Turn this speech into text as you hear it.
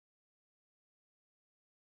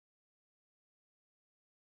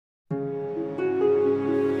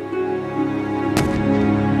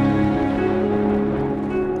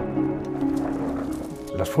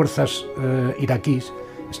fuerzas iraquíes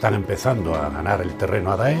están empezando a ganar el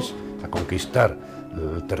terreno a Daesh, a conquistar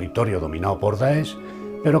el territorio dominado por Daesh,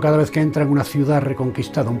 pero cada vez que entra en una ciudad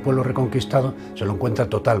reconquistada, un pueblo reconquistado, se lo encuentra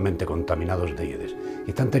totalmente contaminados de IEDs.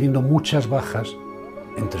 Y están teniendo muchas bajas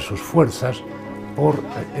entre sus fuerzas por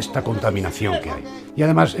esta contaminación que hay. Y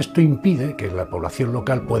además esto impide que la población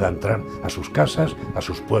local pueda entrar a sus casas, a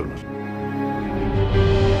sus pueblos.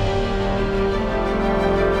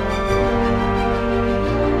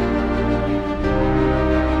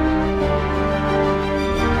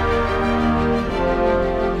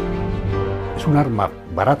 Es un arma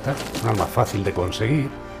barata, un arma fácil de conseguir,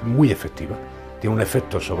 muy efectiva. Tiene un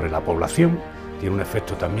efecto sobre la población, tiene un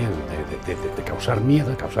efecto también de causar miedo,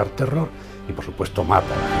 de causar terror y por supuesto mata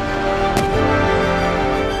a la gente.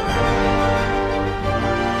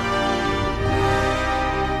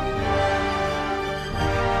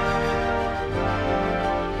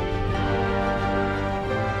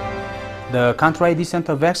 The counter-IED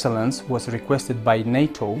Center of Excellence was requested by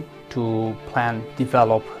NATO to plan,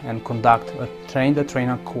 develop and conduct a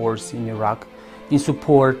train-the-trainer course in Iraq in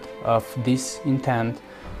support of this intent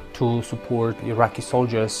to support Iraqi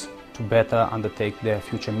soldiers to better undertake their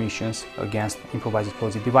future missions against improvised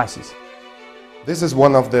explosive devices. This is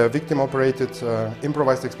one of the victim-operated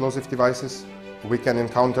improvised explosive devices we can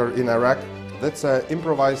encounter in Iraq. That's an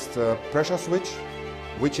improvised pressure switch,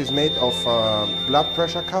 which is made of blood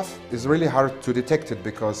pressure cuff. It's really hard to detect it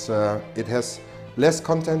because it has less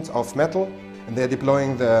content of metal, and they're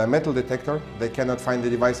deploying the metal detector. They cannot find the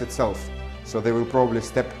device itself, so they will probably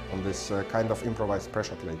step on this kind of improvised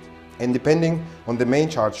pressure plate. And depending on the main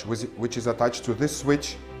charge, which is attached to this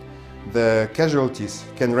switch, the casualties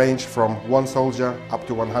can range from 1 soldier up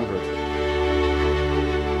to 100.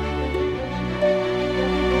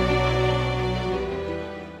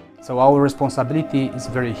 So our responsibility is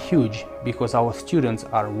very huge because our students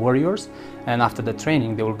are warriors, and after the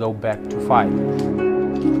training they will go back to fight.